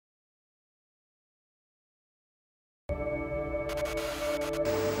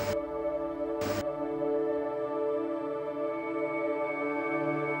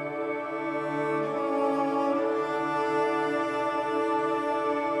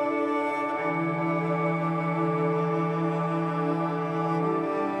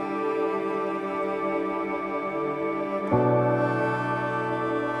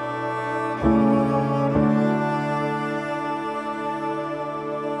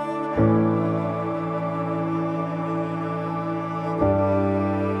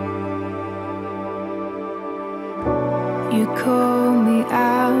You call me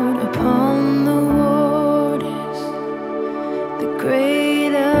out upon the waters, the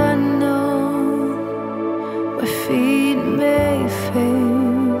great unknown, where feet may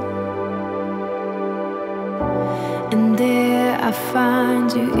fail. And there I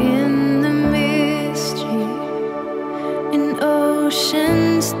find you in the mystery, in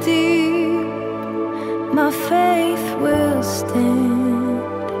oceans deep. My faith will stand.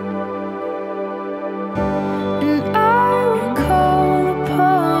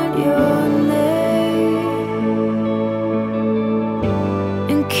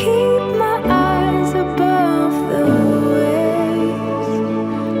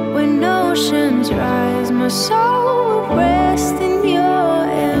 Rise, my soul will rest in your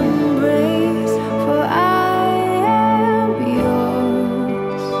embrace, for I am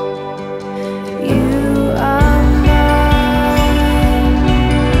yours. You are mine.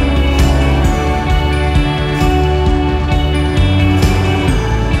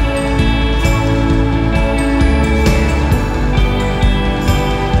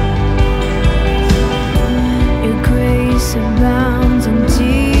 Your grace abounds in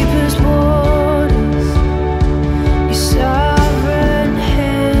deepest waters. Sovereign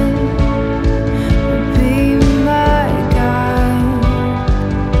hand will be my guide.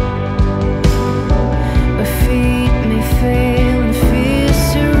 Where feet may fail and fear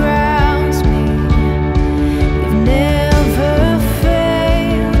surrounds me, you've never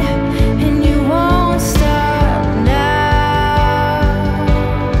failed, and you won't stop now.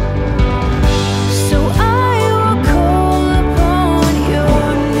 So I will call upon your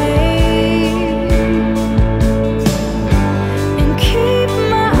name. Keep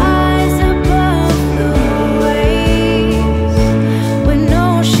my eyes above the waves. When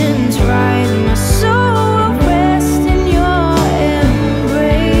oceans rise, my soul will rest in your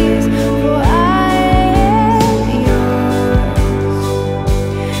embrace, for I am yours,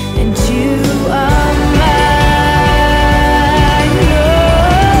 and you are mine.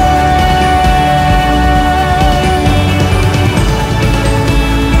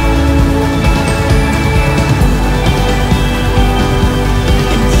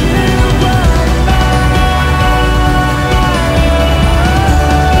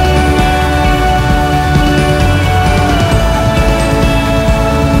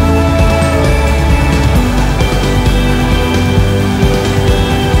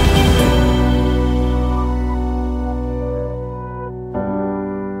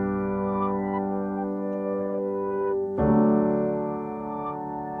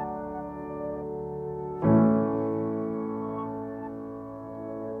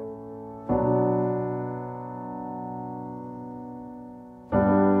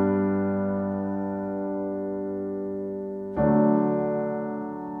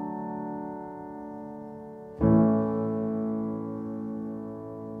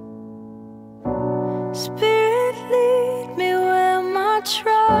 Spirit, lead me where my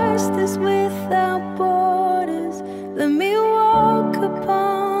trust is without borders. Let me walk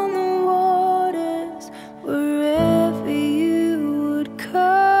upon the waters, wherever you would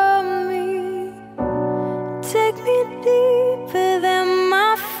call me. Take me deeper than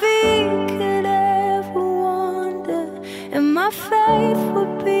my feet could ever wander, and my faith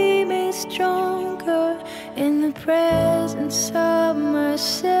will be made stronger in the presence of my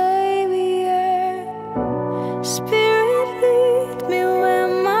Savior. Spirit, lead me where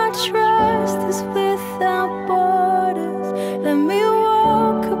my trust is without borders. Let me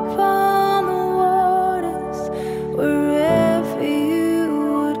walk upon the waters, wherever you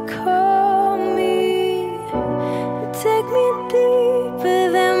would call me. Take me deeper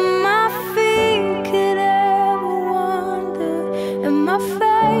than my feet could ever wander, and my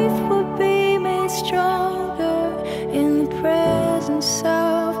faith will be made stronger in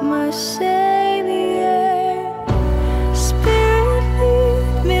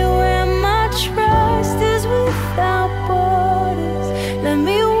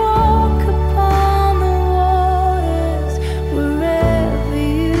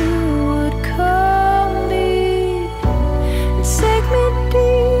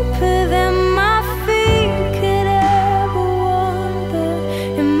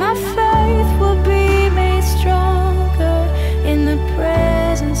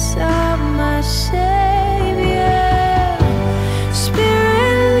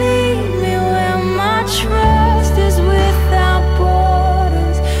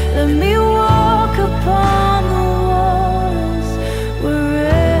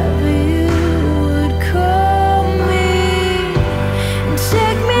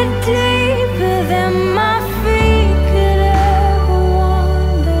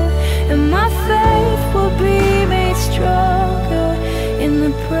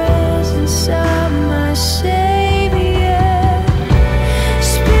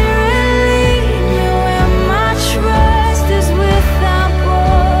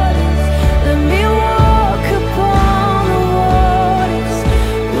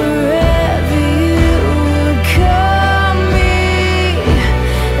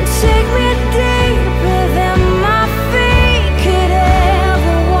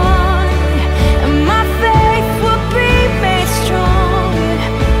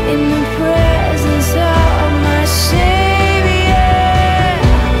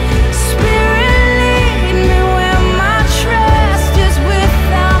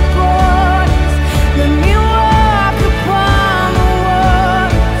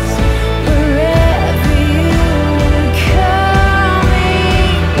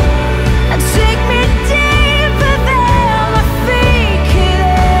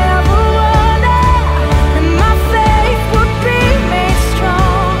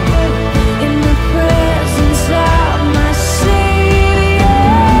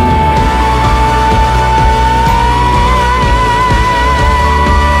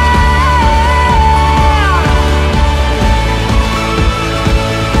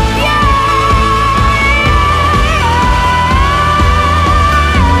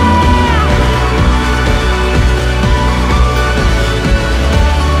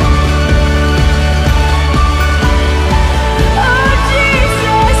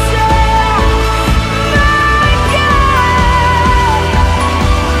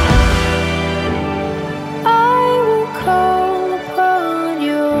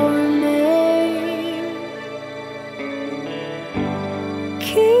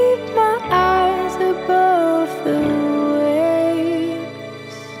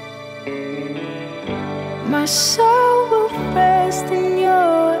my soul will rest in